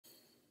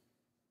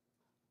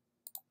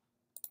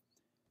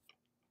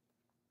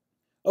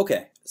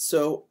Okay,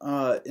 so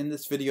in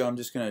this video I'm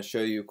just going to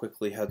show you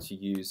quickly how to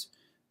use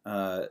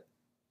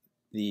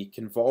the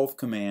convolve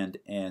command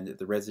and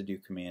the residue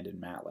command in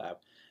MATLAB.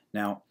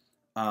 Now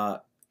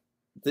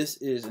this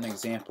is an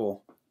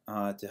example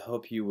to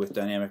help you with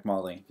dynamic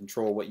modeling and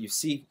control. What you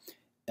see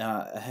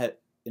ahead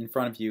in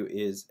front of you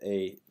is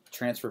a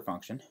transfer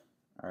function.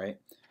 All right,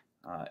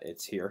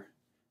 it's here,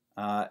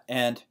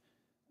 and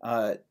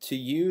to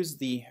use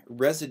the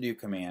residue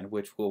command,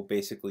 which will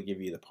basically give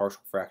you the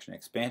partial fraction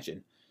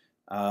expansion,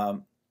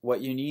 what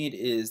you need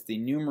is the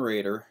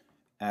numerator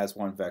as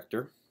one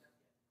vector,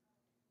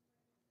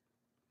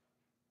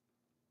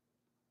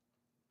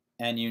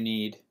 and you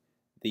need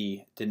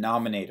the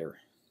denominator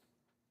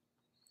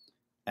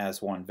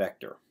as one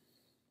vector.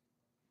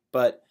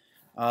 But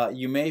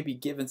you may be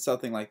given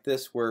something like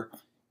this where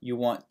you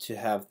want to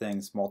have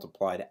things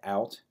multiplied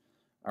out.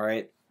 All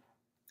right,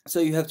 so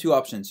you have two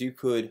options. You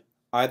could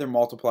either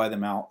multiply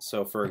them out.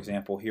 So for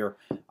example, here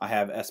I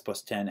have s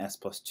plus 10, s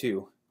plus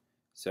 2.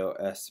 So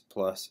s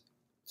plus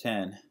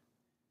 10,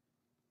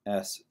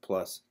 s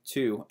plus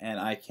 2, and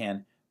I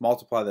can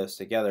multiply those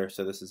together.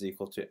 So this is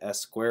equal to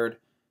s squared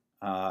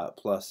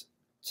plus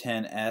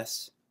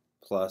 10s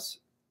plus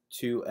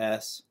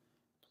 2s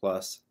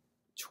plus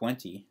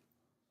 20,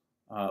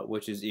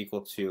 which is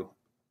equal to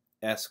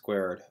s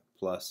squared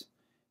plus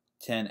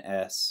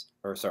 10s,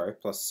 or sorry,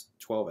 plus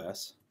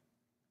 12s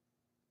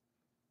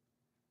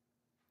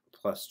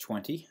plus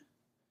 20.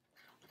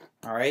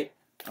 All right.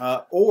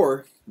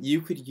 Or you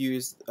could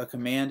use a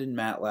command in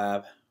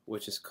MATLAB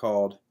which is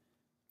called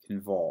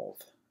convolve,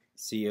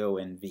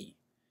 C-O-N-V.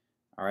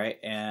 All right,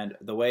 and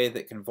the way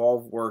that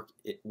convolve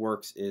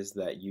works is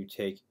that you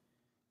take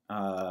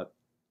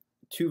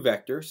two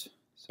vectors,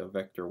 so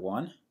vector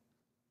 1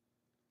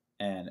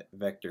 and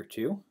vector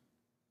 2.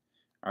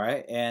 All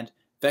right, and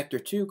vector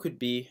 2 could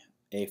be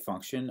a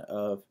function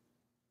of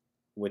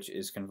which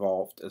is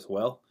convolved as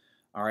well.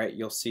 All right,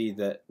 you'll see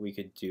that we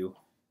could do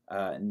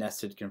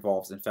nested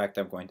convolves. In fact,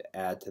 I'm going to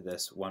add to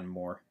this one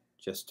more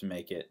just to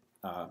make it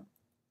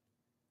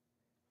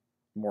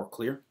more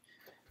clear.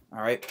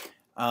 All right,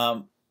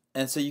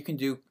 and so you can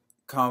do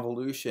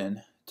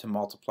convolution to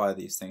multiply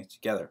these things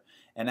together.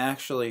 And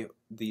actually,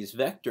 these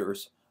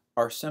vectors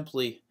are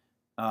simply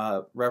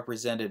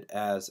represented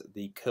as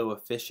the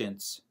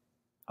coefficients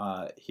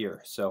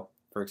here. So,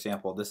 for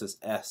example, this is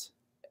s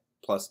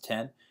plus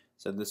 10,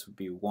 so this would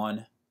be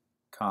 1,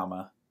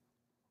 comma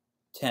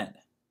 10.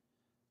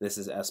 This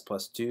is s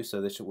plus 2,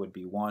 so this would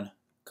be 1,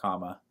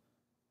 comma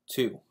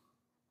 2.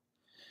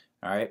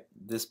 All right,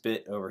 this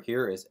bit over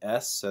here is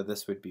s, so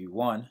this would be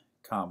 1,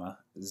 comma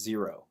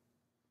 0.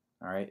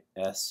 All right,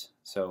 s,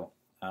 so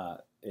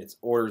it's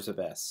orders of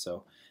s.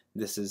 So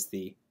this is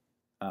the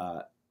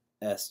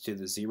s to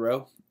the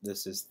 0,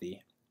 this is the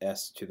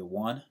s to the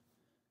 1,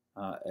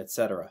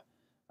 etc.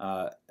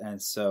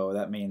 And so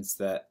that means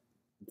that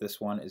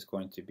this one is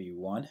going to be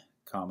 1,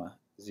 comma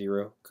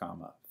 0,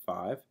 comma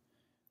 5,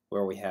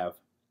 where we have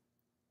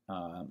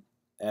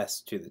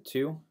s to the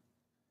 2,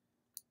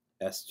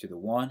 s to the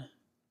 1,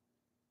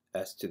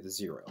 s to the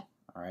 0.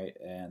 All right,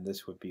 and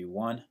this would be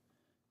 1,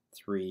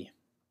 3,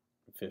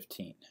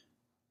 15.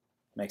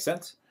 Make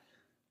sense?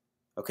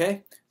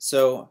 Okay,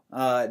 so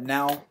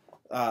now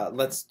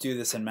let's do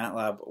this in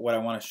MATLAB. What I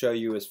want to show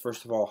you is,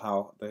 first of all,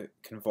 how the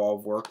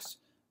convolve works,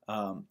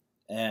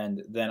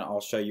 and then I'll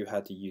show you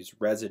how to use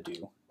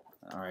residue.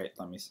 All right,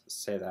 let me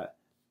say that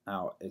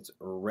out. It's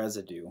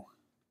residue.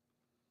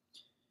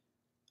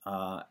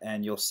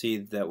 And you'll see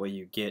that what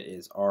you get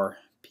is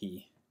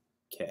RPK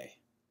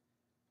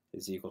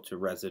is equal to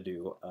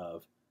residue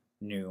of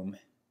num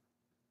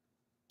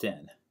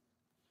den.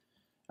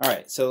 All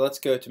right, so let's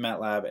go to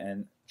MATLAB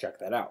and check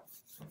that out.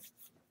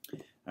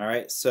 All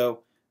right,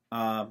 so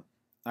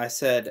I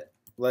said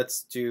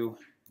let's do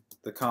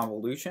the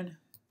convolution,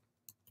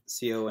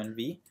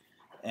 C-O-N-V,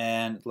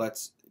 and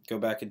let's go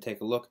back and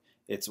take a look.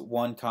 It's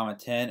 1, comma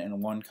 10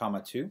 and 1,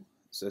 comma 2.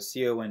 So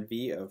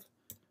C-O-N-V of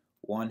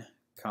 1,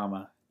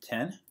 comma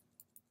 10,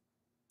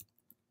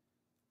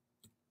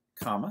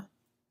 comma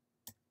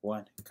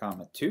 1,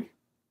 comma 2.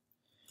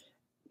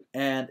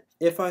 And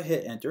if I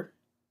hit enter,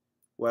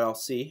 what I'll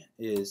see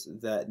is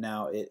that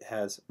now it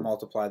has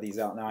multiplied these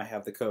out. Now I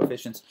have the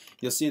coefficients.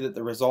 You'll see that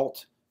the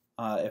result,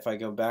 if I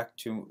go back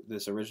to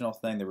this original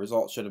thing, the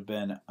result should have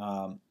been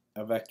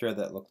a vector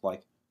that looked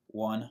like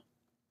 1,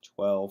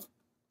 12,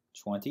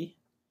 20.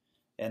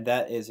 And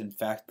that is in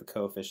fact the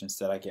coefficients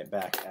that I get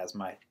back as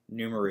my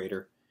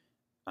numerator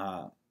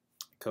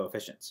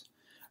coefficients.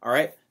 All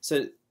right,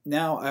 so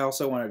now I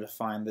also wanted to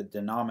find the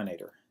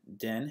denominator.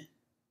 Den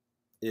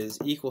is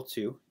equal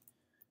to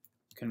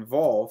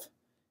convolve,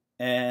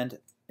 and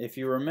if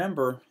you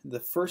remember, the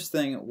first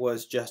thing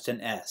was just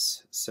an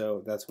s,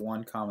 so that's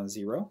 1, comma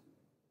 0.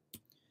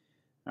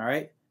 All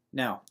right,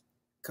 now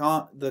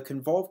the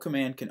convolve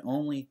command can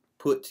only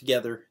put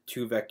together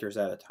two vectors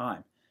at a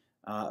time,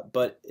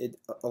 but it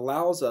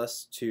allows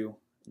us to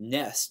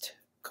nest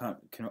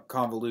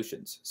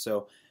convolutions.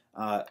 So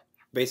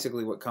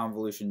basically what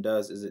convolution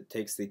does is it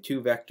takes the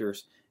two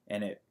vectors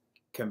and it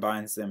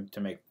combines them to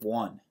make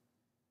one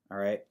All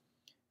right.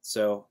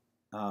 So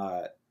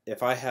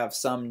if I have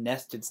some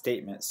nested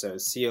statement, so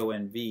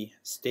conv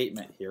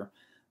statement here,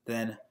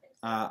 then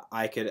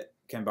I could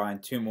combine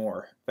two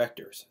more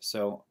vectors.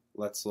 So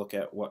let's look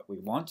at what we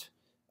want.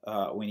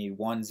 We need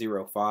 1,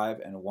 0, 5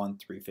 and 1,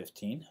 3,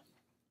 15.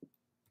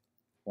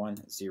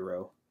 1,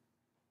 0,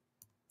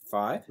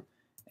 5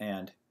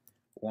 and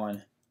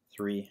 1,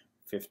 3,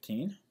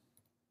 15.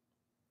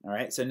 All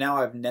right, so now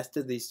I've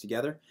nested these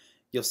together.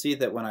 You'll see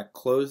that when I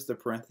close the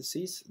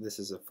parentheses, this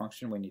is a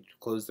function, we need to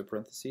close the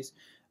parentheses,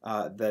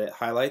 that it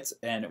highlights,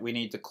 and we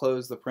need to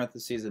close the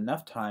parentheses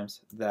enough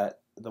times that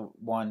the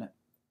one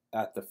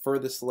at the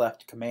furthest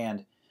left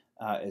command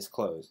is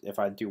closed. If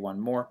I do one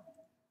more,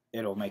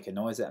 it'll make a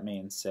noise at me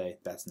and say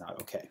that's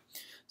not okay.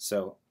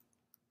 So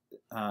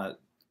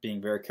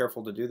being very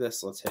careful to do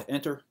this, let's hit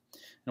enter,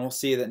 and we'll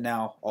see that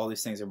now all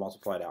these things are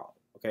multiplied out.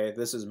 Okay,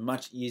 this is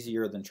much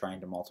easier than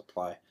trying to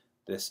multiply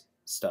this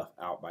stuff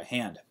out by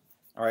hand.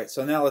 All right,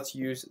 so now let's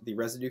use the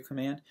residue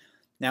command.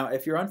 Now,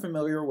 if you're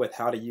unfamiliar with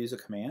how to use a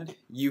command,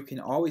 you can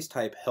always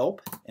type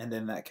help and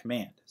then that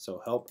command.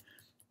 So help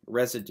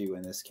residue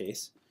in this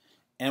case.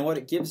 And what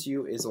it gives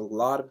you is a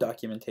lot of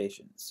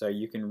documentation. So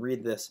you can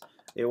read this.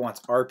 It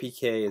wants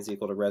RPK is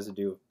equal to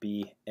residue of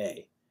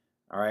BA.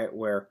 All right,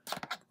 where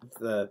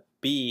the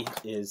B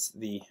is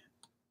the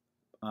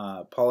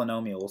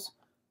polynomials.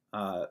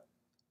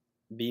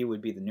 B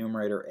would be the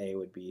numerator, A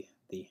would be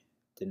the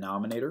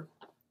denominator.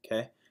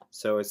 Okay,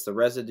 so it's the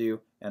residue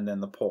and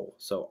then the pole.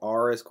 So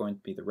R is going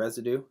to be the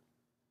residue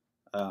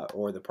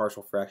or the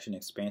partial fraction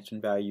expansion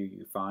value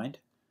you find.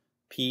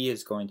 P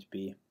is going to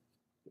be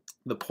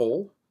the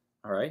pole,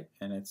 all right,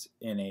 and it's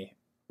in a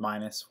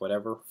minus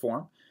whatever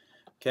form.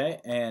 Okay,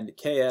 and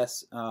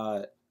KS,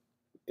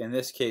 in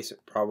this case, it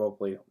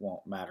probably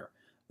won't matter.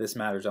 This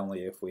matters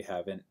only if we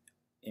have an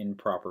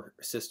improper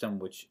system,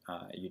 which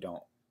you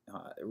don't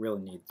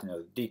really need to know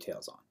the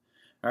details on.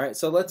 All right,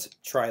 so let's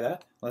try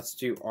that. Let's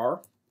do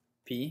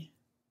RPK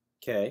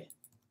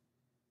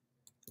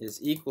is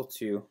equal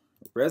to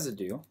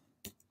residue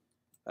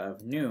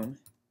of num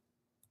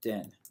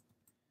den.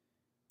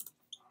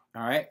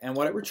 All right, and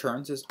what it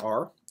returns is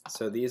R.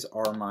 So these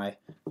are my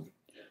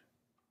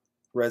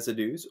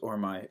residues or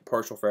my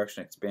partial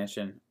fraction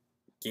expansion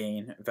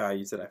gain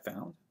values that I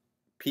found.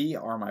 P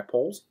are my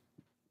poles.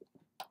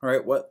 All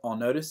right, what I'll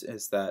notice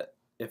is that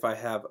if I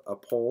have a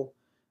pole,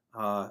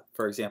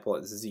 for example,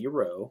 at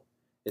 0,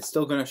 it's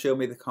still going to show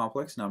me the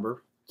complex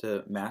number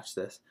to match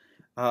this,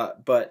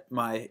 but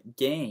my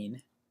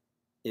gain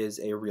is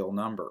a real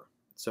number.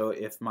 So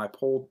if my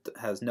pole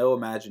has no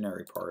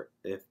imaginary part,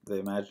 if the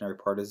imaginary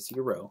part is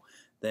 0,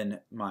 then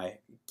my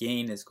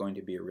gain is going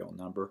to be a real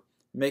number.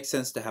 It makes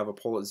sense to have a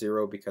pole at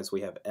 0 because we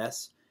have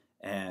S,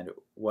 and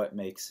what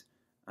makes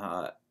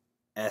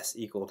S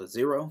equal to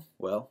 0?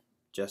 Well,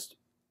 just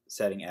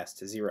setting S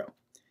to 0.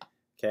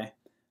 Okay.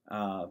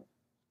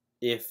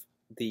 If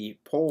the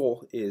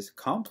pole is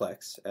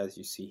complex, as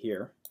you see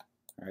here,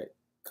 all right,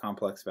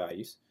 complex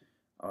values,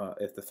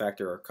 if the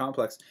factor are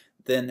complex,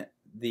 then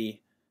the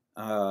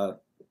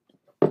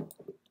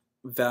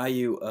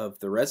value of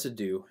the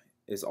residue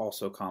is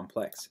also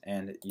complex,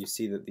 and you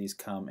see that these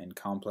come in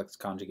complex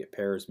conjugate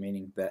pairs,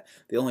 meaning that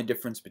the only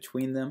difference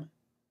between them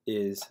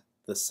is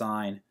the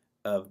sign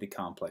of the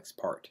complex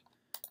part.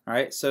 All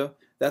right, so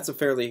that's a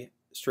fairly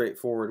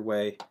straightforward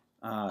way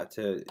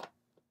to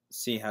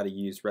see how to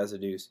use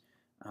residues.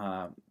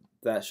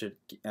 That should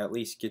at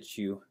least get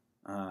you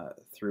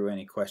through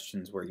any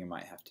questions where you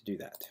might have to do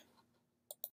that.